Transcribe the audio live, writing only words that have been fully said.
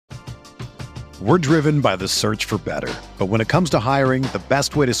We're driven by the search for better. But when it comes to hiring, the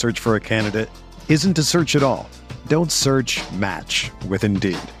best way to search for a candidate isn't to search at all. Don't search, match with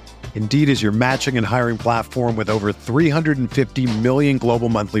Indeed. Indeed is your matching and hiring platform with over 350 million global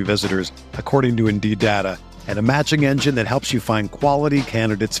monthly visitors, according to Indeed data, and a matching engine that helps you find quality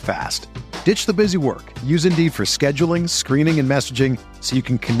candidates fast. Ditch the busy work. Use Indeed for scheduling, screening, and messaging so you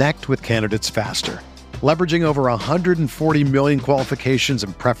can connect with candidates faster. Leveraging over 140 million qualifications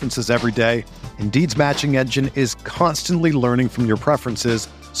and preferences every day, Indeed's matching engine is constantly learning from your preferences,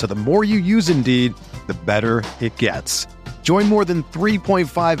 so the more you use Indeed, the better it gets. Join more than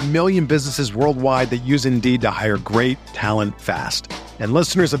 3.5 million businesses worldwide that use Indeed to hire great talent fast. And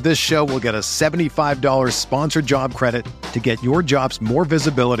listeners of this show will get a $75 sponsored job credit to get your jobs more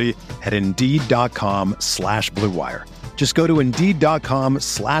visibility at Indeed.com/Blue Wire. Just go to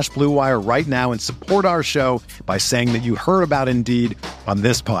Indeed.com/Blue Wire right now and support our show by saying that you heard about Indeed on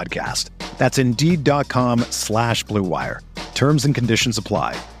this podcast. That's Indeed.com/Blue Wire. Terms and conditions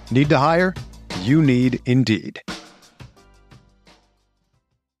apply. Need to hire? You need Indeed.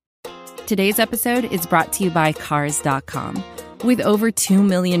 Today's episode is brought to you by Cars.com. With over 2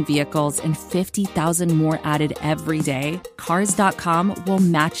 million vehicles and 50,000 more added every day, Cars.com will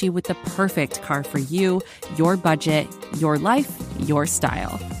match you with the perfect car for you, your budget, your life, your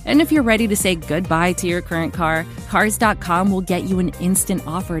style. And if you're ready to say goodbye to your current car, Cars.com will get you an instant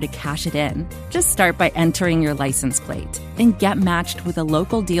offer to cash it in. Just start by entering your license plate and get matched with a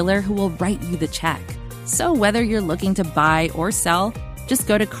local dealer who will write you the check. So whether you're looking to buy or sell, just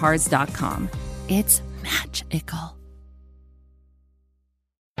go to Cars.com. It's magical.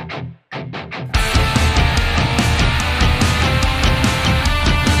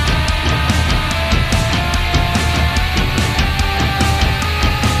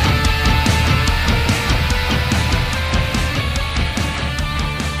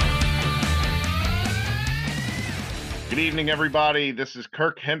 Good evening, everybody. This is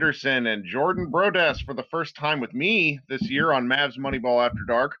Kirk Henderson and Jordan Brodess for the first time with me this year on Mavs Moneyball After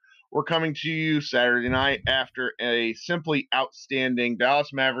Dark. We're coming to you Saturday night after a simply outstanding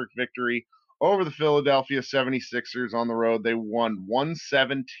Dallas Mavericks victory over the Philadelphia 76ers on the road. They won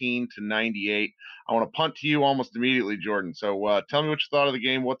 117-98. I want to punt to you almost immediately, Jordan. So tell me what you thought of the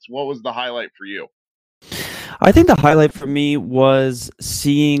game. What was the highlight for you? I think the highlight for me was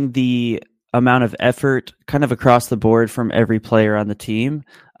seeing the amount of effort kind of across the board from every player on the team.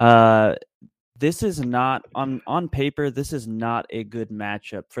 This is not on paper. This is not a good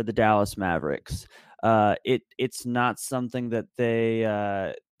matchup for the Dallas Mavericks. It's not something that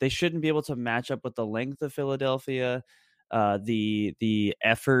they shouldn't be able to match up with the length of Philadelphia, the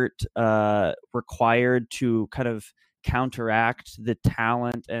effort required to kind of counteract the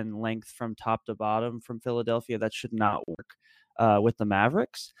talent and length from top to bottom from Philadelphia. That should not work with the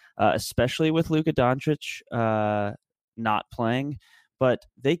Mavericks, especially with Luka Doncic not playing. But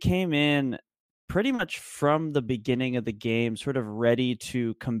they came in pretty much from the beginning of the game, sort of ready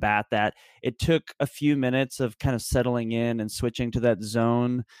to combat that. It took a few minutes of kind of settling in and switching to that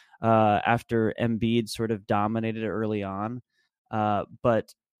zone after Embiid sort of dominated early on.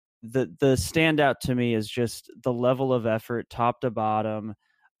 But the standout to me is just the level of effort, top to bottom.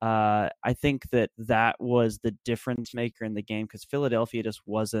 I think that was the difference maker in the game because Philadelphia just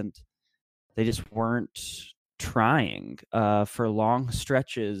weren't trying for long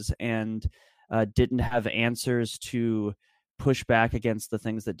stretches and didn't have answers to push back against the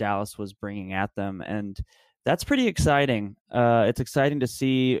things that Dallas was bringing at them. And that's pretty exciting. It's exciting to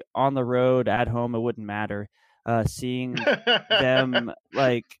see on the road, at home, it wouldn't matter. Seeing them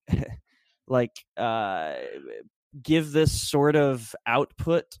give this sort of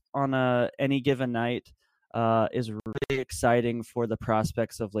output on any given night is really exciting for the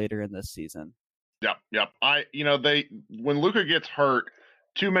prospects of later in this season. Yep. When Luka gets hurt,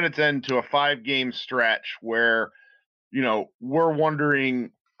 2 minutes into a 5-game stretch where, we're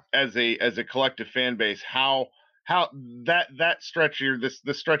wondering as a collective fan base how that stretch here, this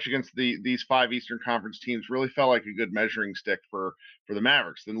stretch against these 5 Eastern Conference teams really felt like a good measuring stick for the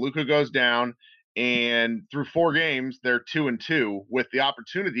Mavericks. Then Luka goes down, and through 4 games, they're 2-2 with the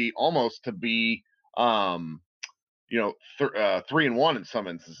opportunity almost to be 3-1 in some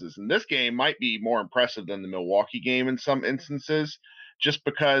instances. And this game might be more impressive than the Milwaukee game in some instances, just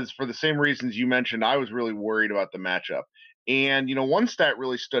because for the same reasons you mentioned, I was really worried about the matchup. And, one stat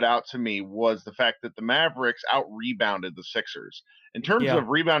really stood out to me was the fact that the Mavericks out-rebounded the Sixers. In terms of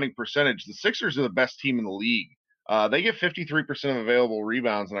rebounding percentage, the Sixers are the best team in the league. They get 53% of available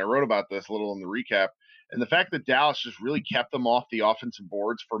rebounds, and I wrote about this a little in the recap. And the fact that Dallas just really kept them off the offensive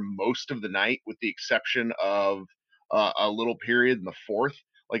boards for most of the night, with the exception of a little period in the fourth.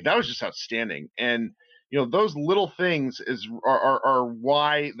 Like, that was just outstanding. And, those little things are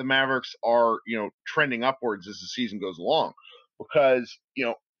why the Mavericks are, trending upwards as the season goes along. Because,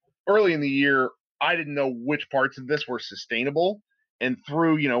 early in the year, I didn't know which parts of this were sustainable. And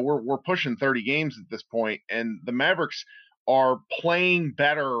through, we're pushing 30 games at this point, and the Mavericks are playing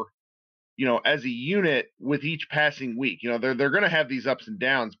better, as a unit with each passing week. They're going to have these ups and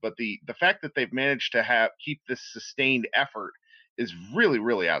downs, but the fact that they've managed to keep this sustained effort is really,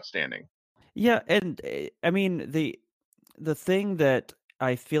 really outstanding. Yeah, and I mean the thing that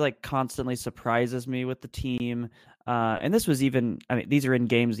I feel like constantly surprises me with the team, and this was even, I mean, these are in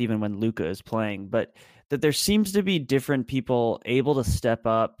games even when Luka is playing, but that there seems to be different people able to step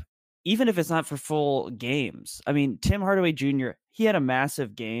up, even if it's not for full games. I mean, Tim Hardaway Jr., he had a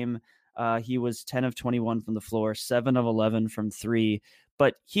massive game. He was 10 of 21 from the floor, 7 of 11 from three,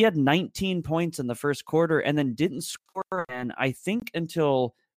 but he had 19 points in the first quarter and then didn't score, and I think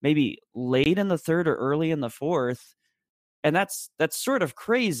until maybe late in the third or early in the fourth. And that's sort of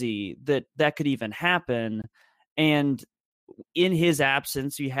crazy that could even happen. And in his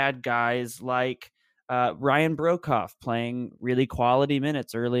absence, you had guys like Ryan Brokoff playing really quality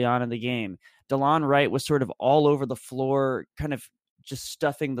minutes early on in the game. DeLon Wright was sort of all over the floor, kind of just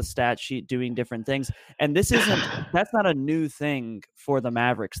stuffing the stat sheet, doing different things. And that's not a new thing for the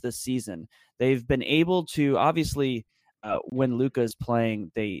Mavericks this season. They've been able to, obviously, when Luka's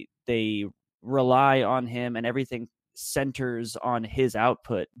playing, they rely on him and everything centers on his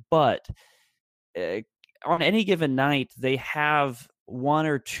output. But on any given night, they have one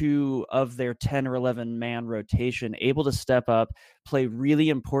or two of their 10 or 11 man rotation able to step up, play really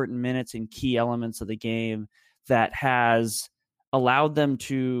important minutes in key elements of the game that has allowed them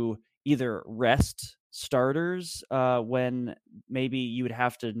to either rest starters when maybe you would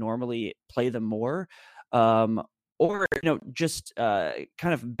have to normally play them more, or just kind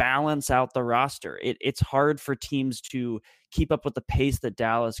of balance out the roster. It's hard for teams to keep up with the pace that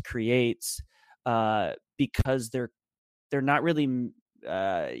Dallas creates because they're not really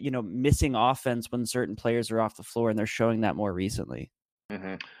missing offense when certain players are off the floor, and they're showing that more recently.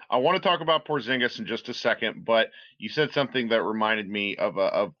 Mm-hmm. I want to talk about Porzingis in just a second, but you said something that reminded me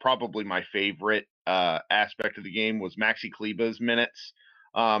of probably my favorite aspect of the game was Maxi Kleber's minutes.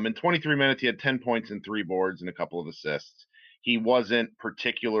 In 23 minutes, he had 10 points and 3 boards and a couple of assists. He wasn't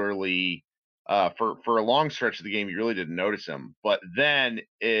particularly for a long stretch of the game. You really didn't notice him, but then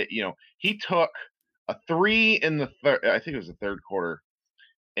he took a 3 in the third. I think it was the third quarter,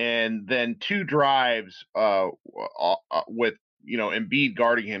 and then 2 drives with Embiid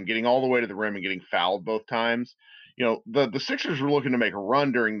guarding him, getting all the way to the rim and getting fouled both times. The Sixers were looking to make a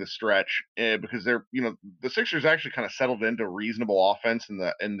run during the stretch because the Sixers actually kind of settled into reasonable offense in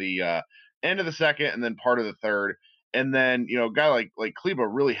the end of the second and then part of the third. And then, a guy like Kleber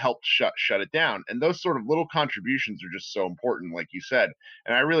really helped shut it down. And those sort of little contributions are just so important, like you said.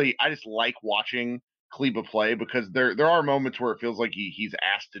 And I just like watching Kleber play because there are moments where it feels like he's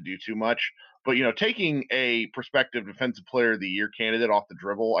asked to do too much. But taking a prospective Defensive Player of the Year candidate off the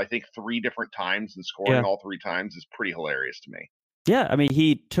dribble, I think 3 different times and scoring all 3 times is pretty hilarious to me. Yeah, I mean,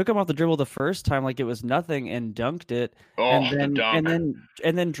 he took him off the dribble the first time like it was nothing and dunked it, the dunk.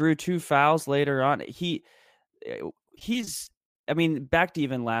 and then drew 2 fouls later on. He's, I mean, back to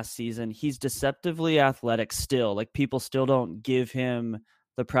even last season, he's deceptively athletic still. Like, people still don't give him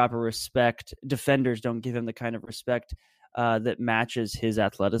the proper respect. Defenders don't give him the kind of respect that matches his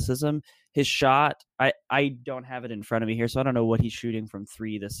athleticism. His shot, I don't have it in front of me here, so I don't know what he's shooting from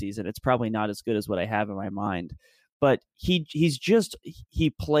 3 this season. It's probably not as good as what I have in my mind. But he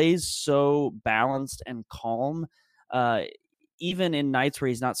plays so balanced and calm, even in nights where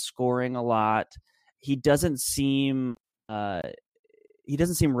he's not scoring a lot. He doesn't seem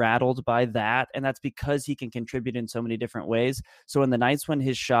rattled by that, and that's because he can contribute in so many different ways. So in the nights when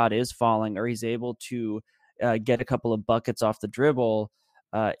his shot is falling or he's able to get a couple of buckets off the dribble,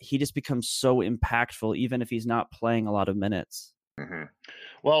 he just becomes so impactful, even if he's not playing a lot of minutes. Mm-hmm.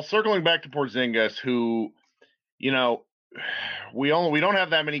 Well, circling back to Porzingis, who, we don't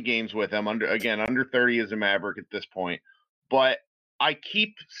have that many games with him. Under 30 as a Maverick at this point, but I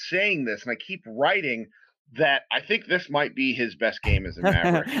keep saying this and I keep writing that I think this might be his best game as a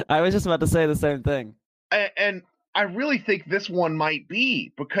Maverick. I was just about to say the same thing. And I really think this one might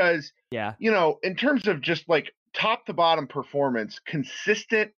be because, in terms of just like top to bottom performance,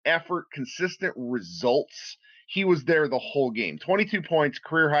 consistent effort, consistent results, he was there the whole game. 22 points,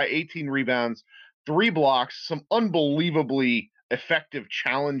 career high, 18 rebounds, 3 blocks, some unbelievably effective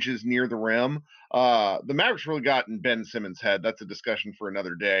challenges near the rim. The Mavericks really got in Ben Simmons' head. That's a discussion for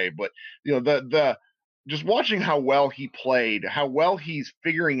another day. But the just watching how well he played, how well he's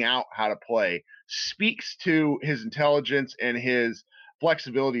figuring out how to play, speaks to his intelligence and his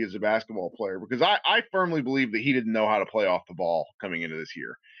flexibility as a basketball player. Because I firmly believe that he didn't know how to play off the ball coming into this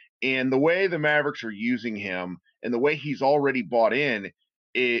year. And the way the Mavericks are using him and the way he's already bought in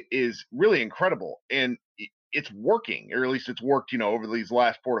is really incredible. And it's working, or at least it's worked, over these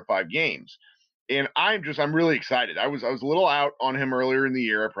last 4 to 5 games. And I'm really excited. I was a little out on him earlier in the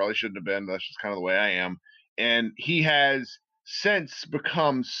year. I probably shouldn't have been. That's just kind of the way I am. And he has since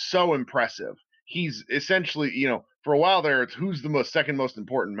become so impressive. He's essentially, for a while there, it's who's the second most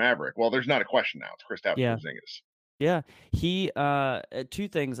important Maverick. Well, there's not a question now. It's Kristaps Yeah. Porzingis. Yeah, he two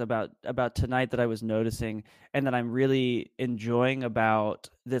things about tonight that I was noticing and that I'm really enjoying about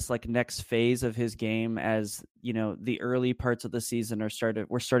this next phase of his game, as the early parts of the season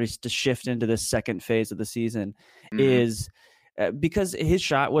we're starting to shift into this second phase of the season, is because his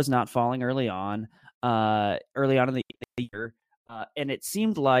shot was not falling early on in the year, and it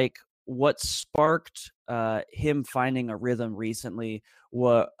seemed like what sparked him finding a rhythm recently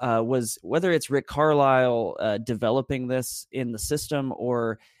was whether it's Rick Carlisle developing this in the system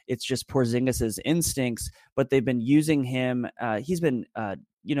or it's just Porzingis's instincts, but they've been using him. He's been,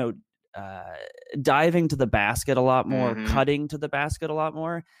 diving to the basket a lot more, cutting to the basket a lot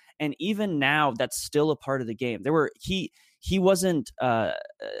more. And even now, that's still a part of the game. He wasn't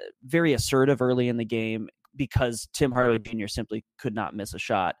very assertive early in the game, because Tim Hardaway Jr. simply could not miss a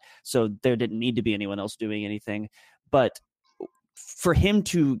shot. So there didn't need to be anyone else doing anything. But for him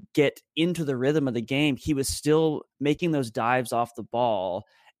to get into the rhythm of the game, he was still making those dives off the ball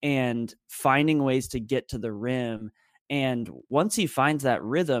and finding ways to get to the rim. And once he finds that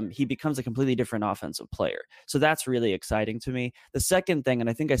rhythm, he becomes a completely different offensive player. So that's really exciting to me. The second thing, and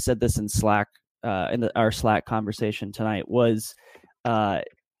I think I said this in Slack, our Slack conversation tonight, was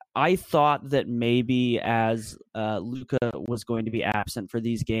I thought that maybe as Luka was going to be absent for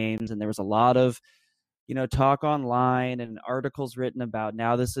these games, and there was a lot of, talk online and articles written about,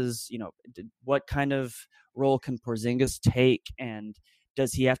 now this is, what kind of role can Porzingis take, and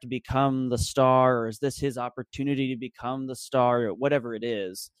does he have to become the star, or is this his opportunity to become the star, or whatever it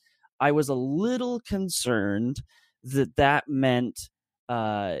is? I was a little concerned that meant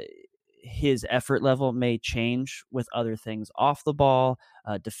his effort level may change with other things off the ball,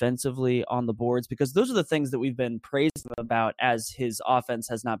 defensively, on the boards, because those are the things that we've been praised about as his offense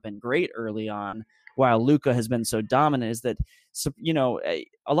has not been great early on, while Luka has been so dominant. Is that,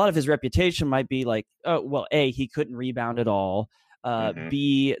 a lot of his reputation might be like, oh, well, A, he couldn't rebound at all.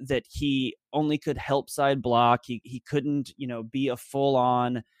 B, that he only could help side block. He couldn't, be a full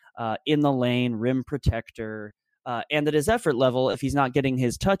on in the lane rim protector. And that his effort level, if he's not getting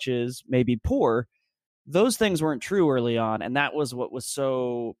his touches, may be poor. Those things weren't true early on, and that was what was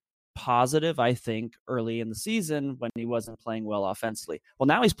so positive, I think, early in the season when he wasn't playing well offensively. Well,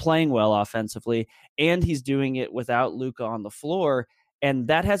 now he's playing well offensively, and he's doing it without Luka on the floor, and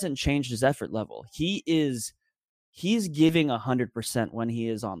that hasn't changed his effort level. He's giving 100% when he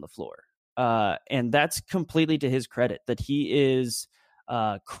is on the floor, and that's completely to his credit, that he is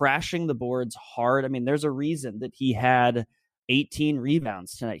crashing the boards hard. I mean, there's a reason that he had 18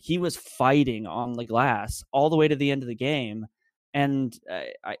 rebounds tonight. He was fighting on the glass all the way to the end of the game. And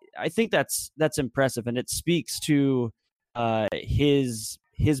I think that's impressive. And it speaks to his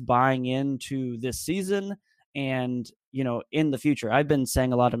buying into this season and, in the future. I've been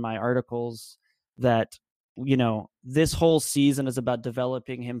saying a lot in my articles that, this whole season is about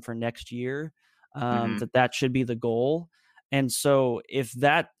developing him for next year, that should be the goal. And so if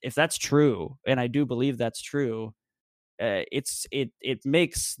that's true, and I do believe that's true, it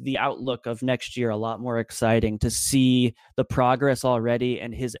makes the outlook of next year a lot more exciting to see the progress already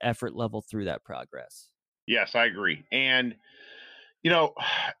and his effort level through that progress. Yes, I agree. And,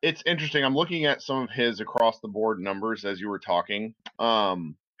 it's interesting. I'm looking at some of his across the board numbers as you were talking.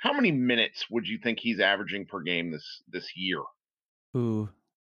 How many minutes would you think he's averaging per game this year? Ooh.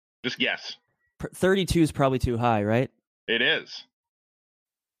 Just guess. 32 is probably too high, right? It is.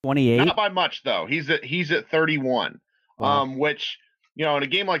 28? Not by much, though. He's at 31. Wow. Which, in a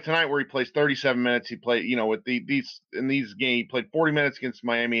game like tonight where he plays 37 minutes, he played, with these games, he played 40 minutes against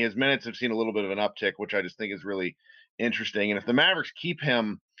Miami. His minutes have seen a little bit of an uptick, which I just think is really interesting. And if the Mavericks keep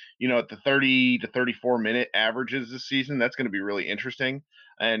him, at the 30 to 34 minute averages this season, that's going to be really interesting.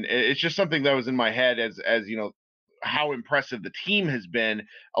 And it's just something that was in my head as how impressive the team has been,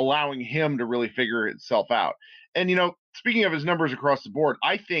 allowing him to really figure itself out. And, speaking of his numbers across the board,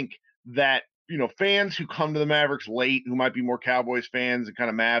 I think that, fans who come to the Mavericks late, who might be more Cowboys fans and kind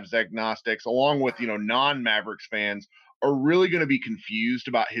of Mavs agnostics, along with, non-Mavericks fans, are really going to be confused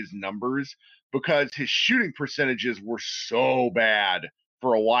about his numbers, because his shooting percentages were so bad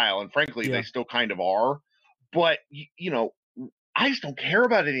for a while. And frankly, they still kind of are. But, I just don't care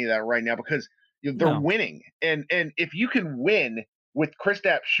about any of that right now because they're winning. And if you can win with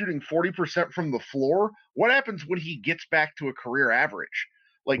Kristaps shooting 40% from the floor, what happens when he gets back to a career average?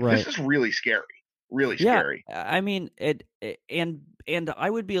 This is really scary. Really scary. I mean, and I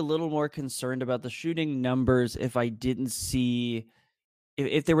would be a little more concerned about the shooting numbers if I didn't see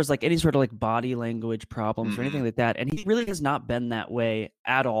if there was any sort of body language problems or anything like that. And he really has not been that way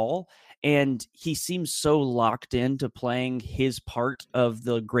at all. And he seems so locked into playing his part of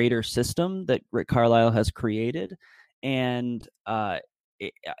the greater system that Rick Carlisle has created. And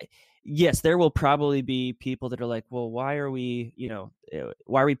yes, there will probably be people that are like, well, why are we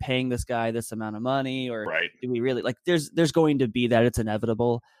paying this guy this amount of money? Or do we really there's going to be that. It's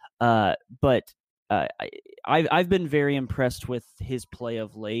inevitable. But I've been very impressed with his play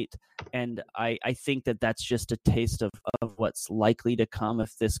of late. And I think that that's just a taste of what's likely to come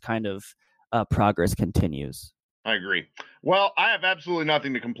if this kind of progress continues. I agree. Well, I have absolutely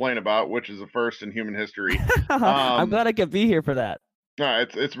nothing to complain about, which is a first in human history. I'm glad I could be here for that. No,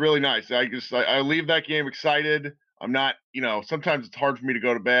 it's really nice. I leave that game excited. I'm not, sometimes it's hard for me to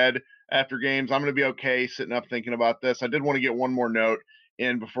go to bed after games. I'm going to be okay sitting up thinking about this. I did want to get one more note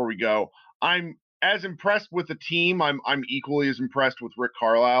in before we go. I'm as impressed with the team. I'm equally as impressed with Rick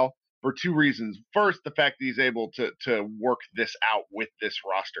Carlisle for two reasons. First, the fact that he's able to work this out with this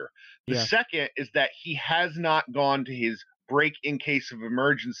roster. The second is that he has not gone to his break in case of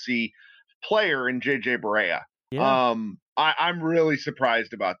emergency player in JJ Barea. Yeah. I'm really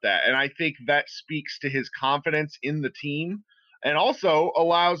surprised about that. And I think that speaks to his confidence in the team and also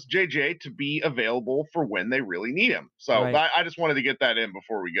allows JJ to be available for when they really need him. So I just wanted to get that in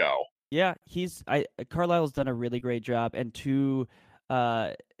before we go. Yeah, Carlisle's done a really great job. And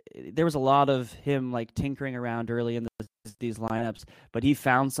there was a lot of him tinkering around early in these lineups, but he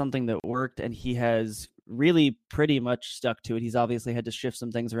found something that worked and he has really pretty much stuck to it. He's obviously had to shift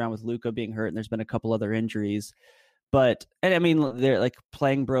some things around with Luka being hurt and there's been a couple other injuries. But, and I mean, they're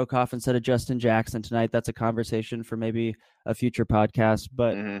playing Brokoff instead of Justin Jackson tonight. That's a conversation for maybe a future podcast.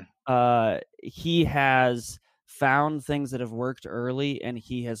 But he has found things that have worked early and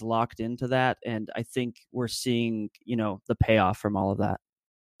he has locked into that. And I think we're seeing, the payoff from all of that.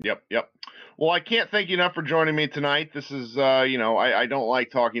 Yep. Well, I can't thank you enough for joining me tonight. This is, I don't like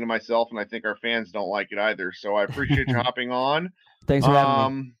talking to myself, and I think our fans don't like it either. So I appreciate you hopping on. Thanks for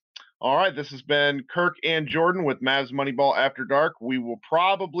having me. All right, this has been Kirk and Jordan with Mavs Moneyball After Dark. We will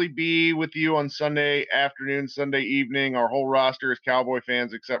probably be with you on Sunday afternoon, Sunday evening. Our whole roster is Cowboy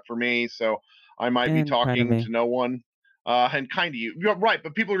fans except for me, so I might be talking to no one. And kind of you. You're right,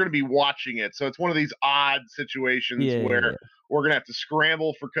 but people are going to be watching it. So it's one of these odd situations where we're going to have to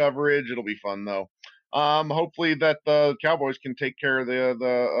scramble for coverage. It'll be fun, though. Hopefully that the Cowboys can take care of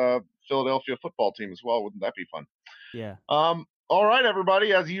the Philadelphia football team as well. Wouldn't that be fun? Yeah. All right,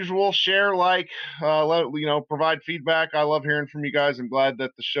 everybody. As usual, share, provide feedback. I love hearing from you guys. I'm glad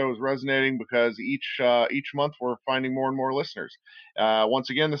that the show is resonating because each month we're finding more and more listeners. Once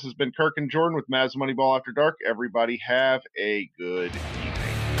again, this has been Kirk and Jordan with Mavs Moneyball After Dark. Everybody have a good evening.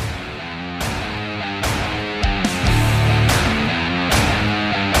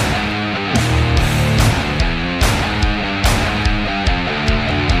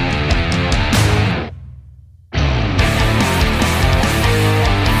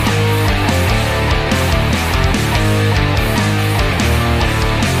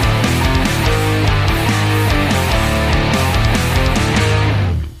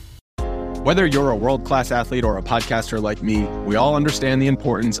 Whether you're a world-class athlete or a podcaster like me, we all understand the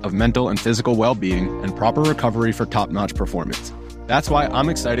importance of mental and physical well-being and proper recovery for top-notch performance. That's why I'm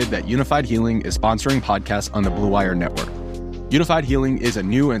excited that Unified Healing is sponsoring podcasts on the Blue Wire Network. Unified Healing is a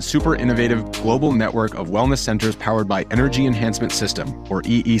new and super innovative global network of wellness centers powered by Energy Enhancement System, or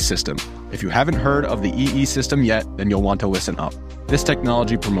EE System. If you haven't heard of the EE System yet, then you'll want to listen up. This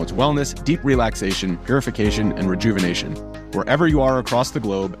technology promotes wellness, deep relaxation, purification, and rejuvenation. Wherever you are across the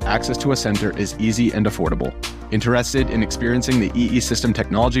globe, access to a center is easy and affordable. Interested in experiencing the EE System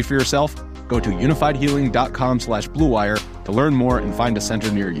technology for yourself? Go to unifiedhealing.com/bluewire to learn more and find a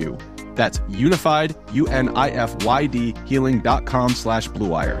center near you. That's unified, UNIFYD,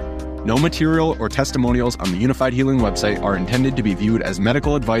 healing.com/bluewire. No material or testimonials on the Unified Healing website are intended to be viewed as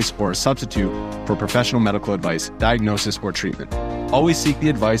medical advice or a substitute for professional medical advice, diagnosis, or treatment. Always seek the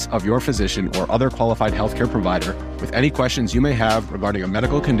advice of your physician or other qualified healthcare provider with any questions you may have regarding a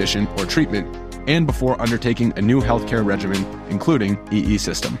medical condition or treatment and before undertaking a new healthcare regimen, including EE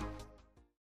System.